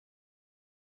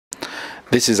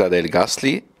This is Adel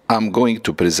Gastli. I'm going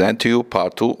to present to you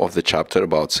part 2 of the chapter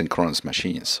about synchronous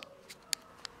machines.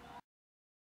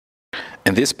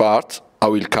 In this part, I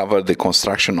will cover the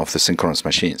construction of the synchronous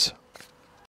machines.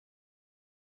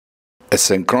 A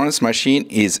synchronous machine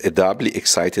is a doubly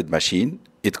excited machine.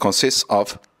 It consists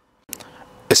of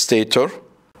a stator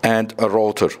and a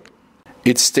rotor.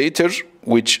 Its stator,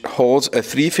 which holds a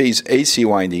 3-phase AC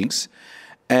windings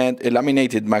and a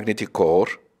laminated magnetic core,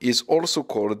 is also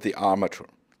called the armature,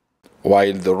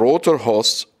 while the rotor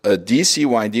hosts a DC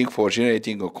winding for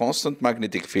generating a constant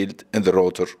magnetic field in the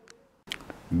rotor.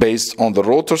 Based on the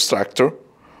rotor structure,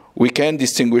 we can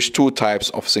distinguish 2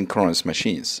 types of synchronous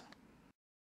machines: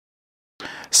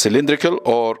 cylindrical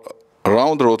or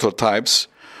round rotor types,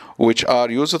 which are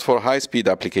used for high-speed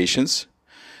applications.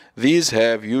 These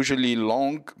have usually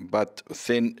long but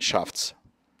thin shafts.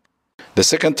 The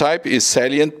second type is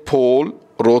salient pole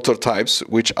rotor types,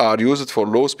 which are used for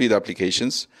low-speed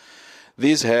applications.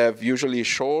 These have usually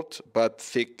short but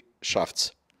thick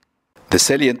shafts. The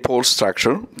salient pole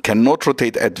structure cannot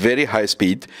rotate at very high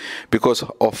speed because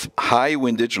of high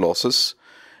windage losses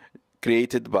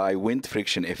created by wind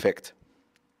friction effect.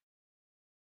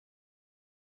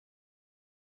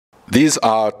 These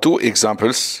are 2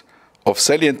 examples of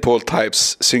salient pole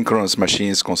types synchronous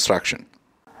machines construction.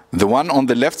 The one on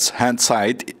the left-hand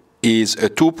side is a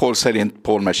 2-pole salient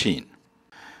pole machine,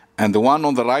 and the one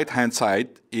on the right-hand side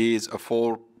is a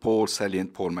 4-pole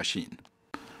salient pole machine.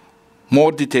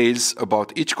 More details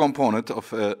about each component of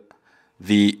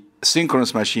the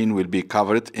synchronous machine will be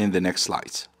covered in the next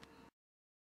slides.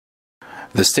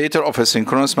 The stator of a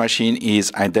synchronous machine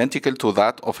is identical to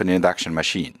that of an induction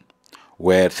machine,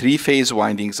 where 3-phase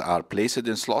windings are placed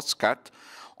in slots cut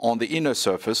on the inner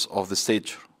surface of the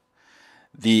stator.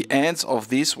 The ends of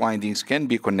these windings can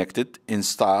be connected in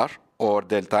star or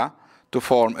delta to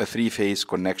form a 3-phase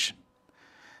connection.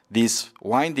 These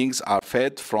windings are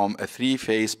fed from a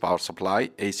 3-phase power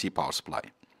supply, AC power supply.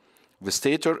 The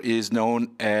stator is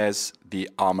known as the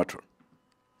armature.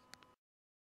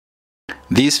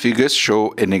 These figures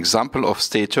show an example of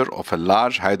stator of a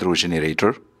large hydro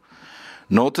generator.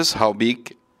 Notice how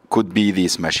big could be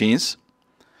these machines.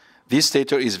 This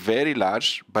stator is very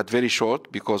large but very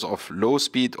short because of low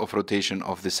speed of rotation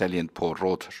of the salient pole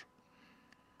rotor.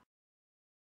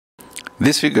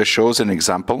 This figure shows an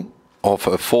example of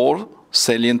a 4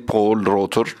 salient pole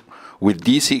rotor with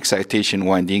DC excitation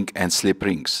winding and slip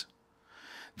rings.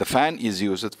 The fan is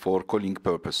used for cooling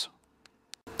purpose.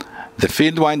 The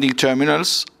field winding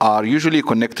terminals are usually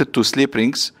connected to slip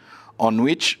rings on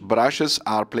which brushes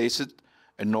are placed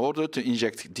in order to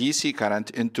inject DC current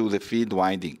into the field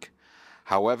winding.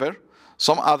 However,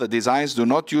 some other designs do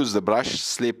not use the brush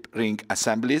slip ring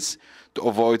assemblies to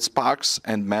avoid sparks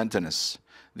and maintenance.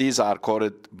 These are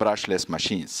called brushless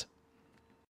machines.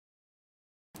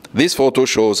 This photo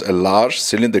shows a large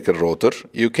cylindrical rotor.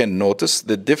 You can notice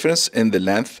the difference in the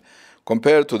length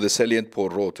compared to the salient pole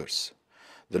rotors.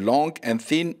 The long and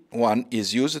thin one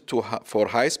is used for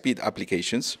high-speed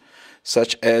applications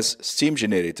such as steam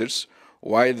generators,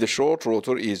 while the short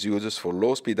rotor is used for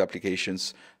low-speed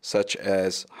applications such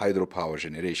as hydropower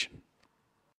generation.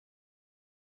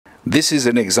 This is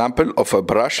an example of a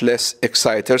brushless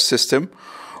exciter system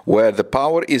where the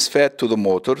power is fed to the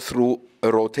motor through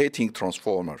a rotating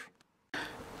transformer.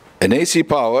 An AC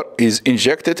power is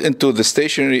injected into the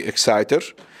stationary exciter.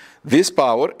 This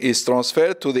power is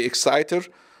transferred to the exciter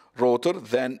rotor,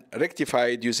 then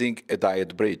rectified using a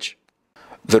diode bridge.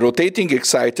 The rotating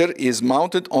exciter is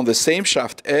mounted on the same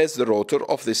shaft as the rotor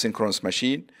of the synchronous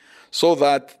machine so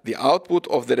that the output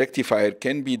of the rectifier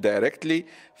can be directly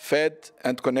fed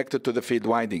and connected to the field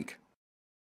winding.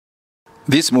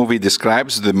 This movie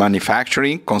describes the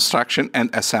manufacturing, construction,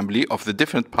 and assembly of the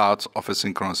different parts of a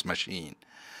synchronous machine.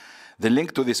 The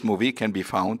link to this movie can be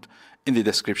found in the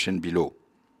description below.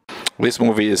 This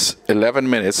movie is 11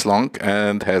 minutes long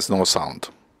and has no sound.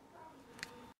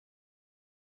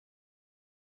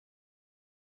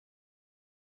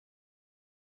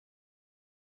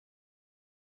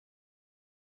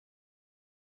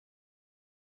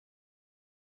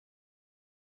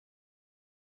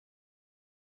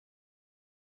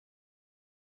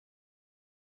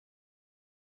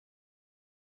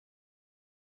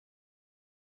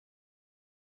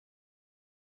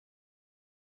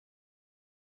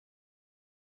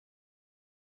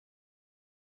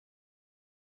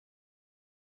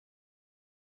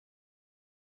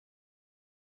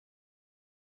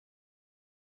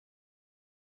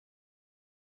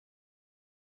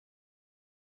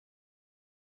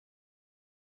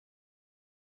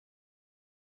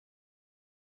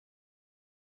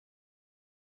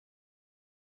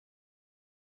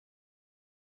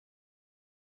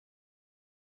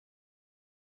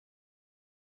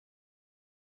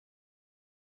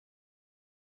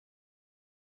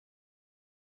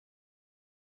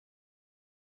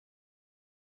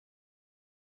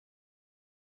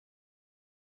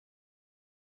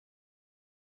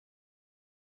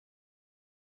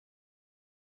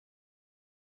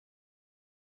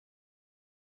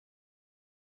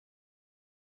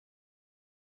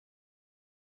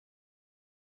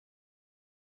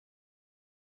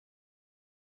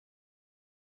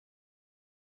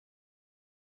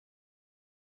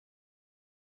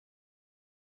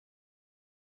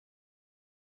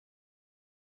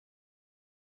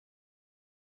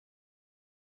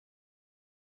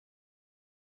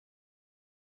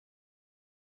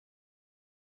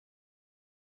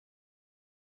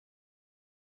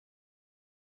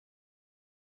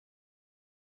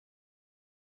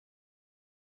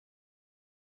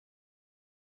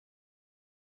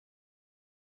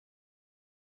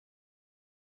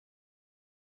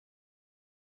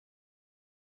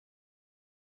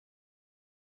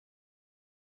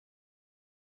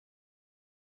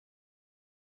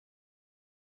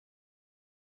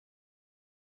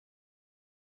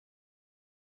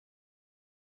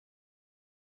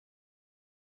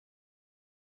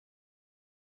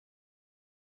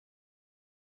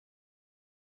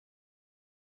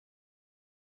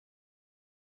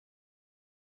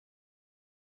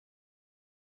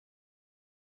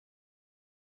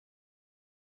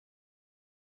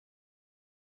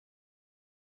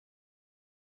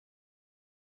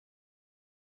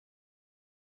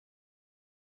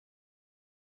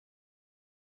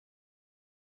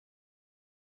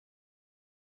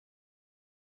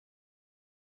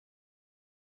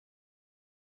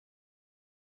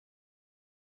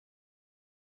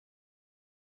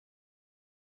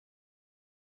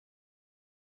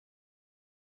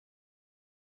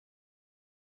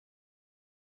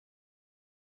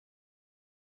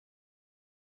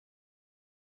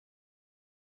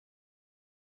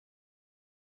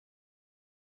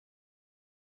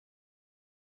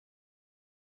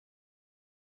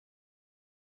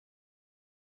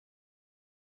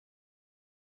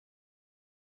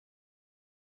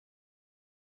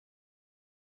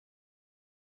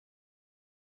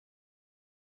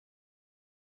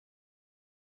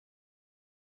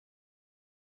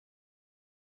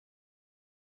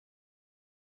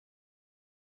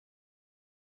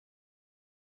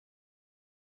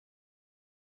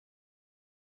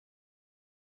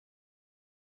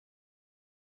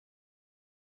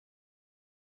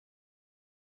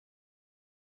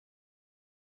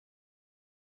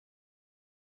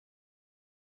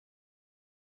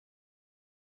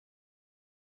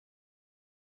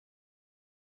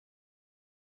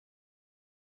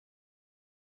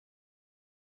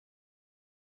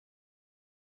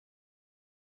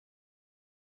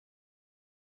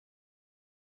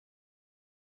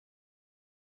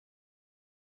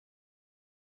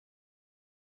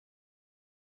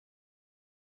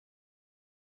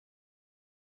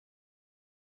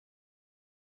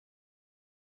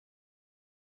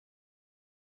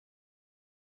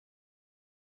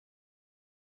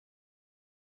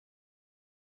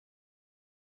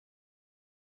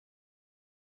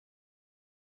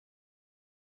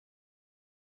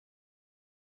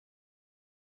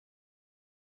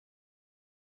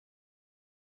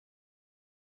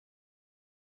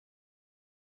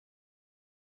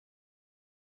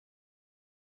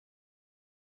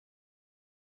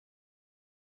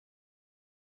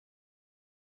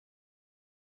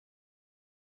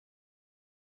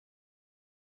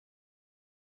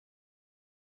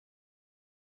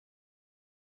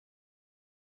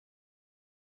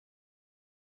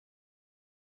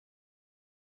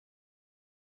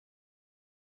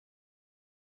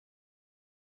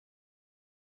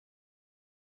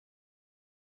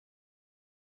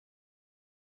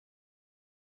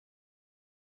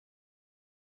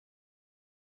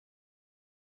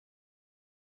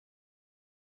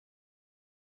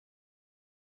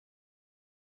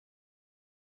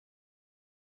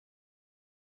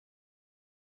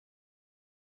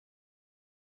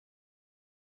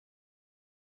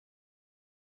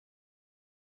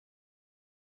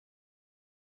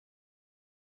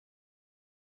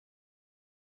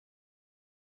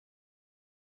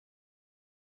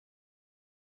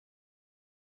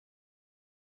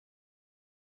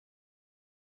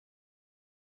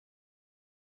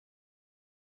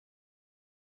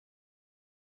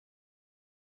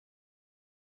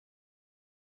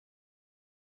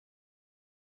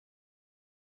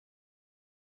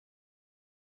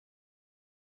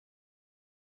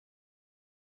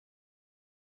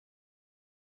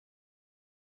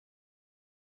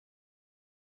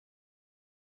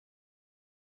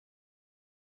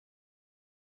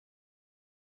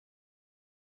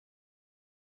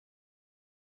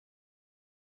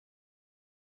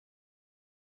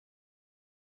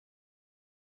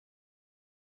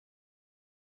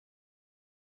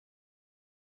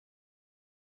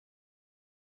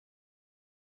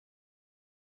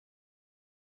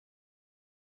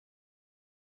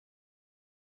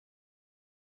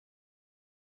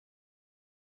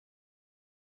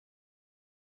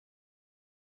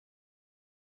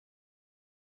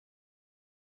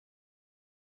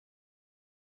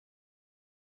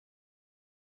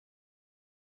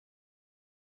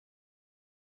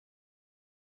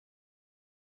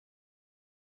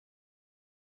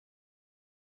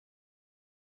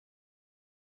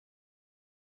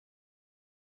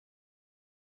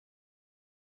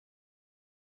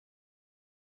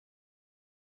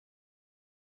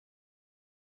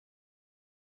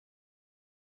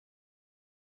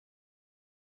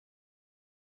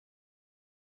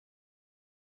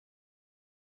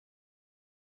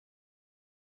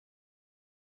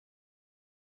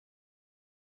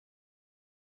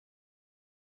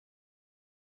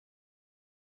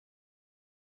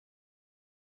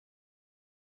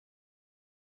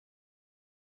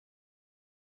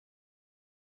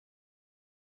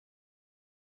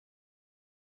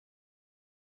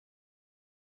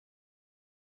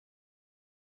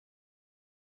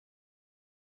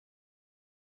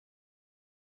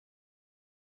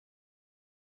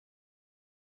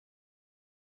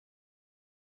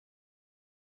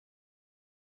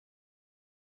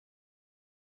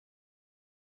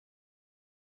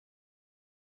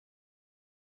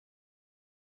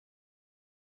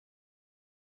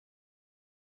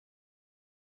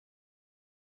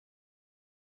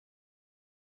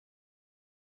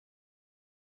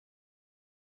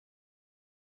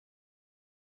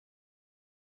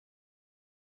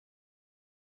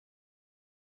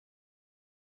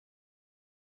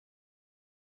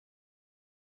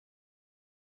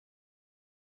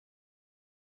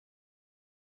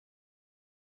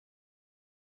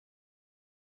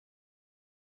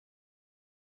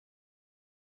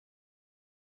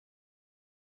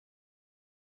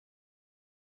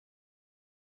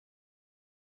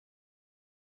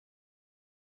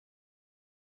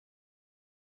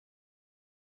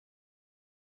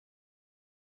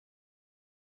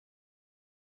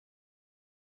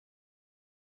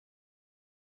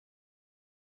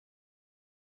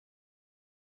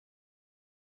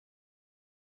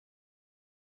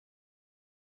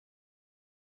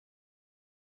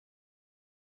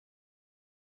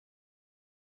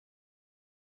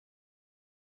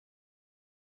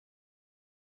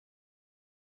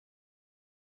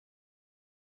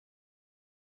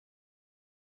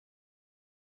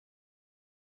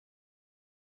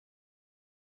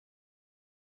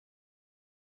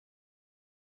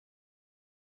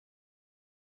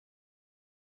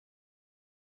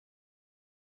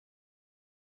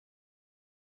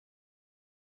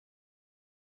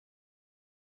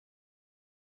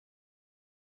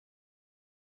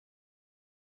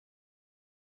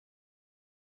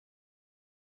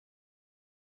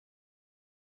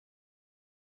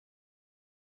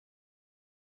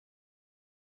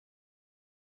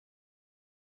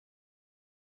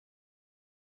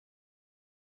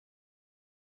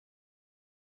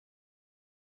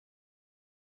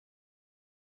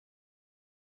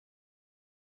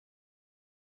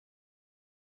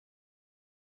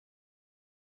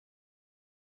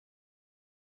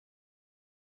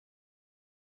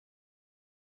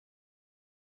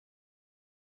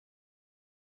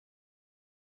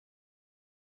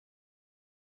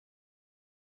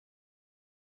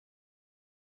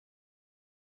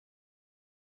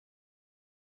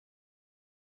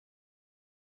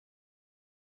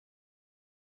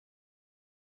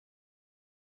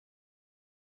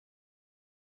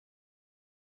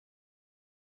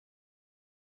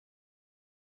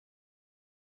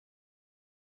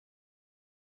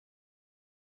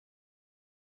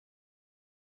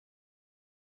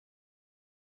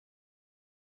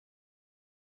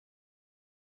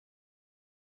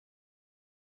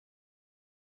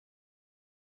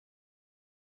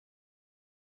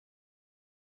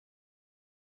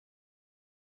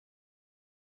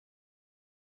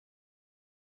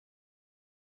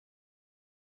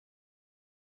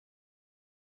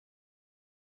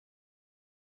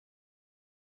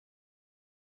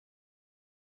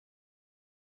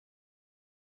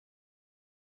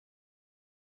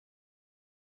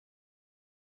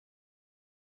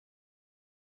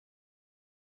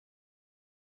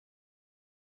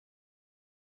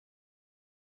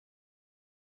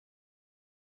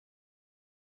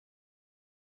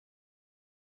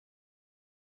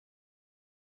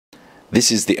 This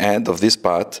is the end of this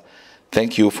part.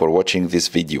 Thank you for watching this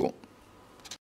video.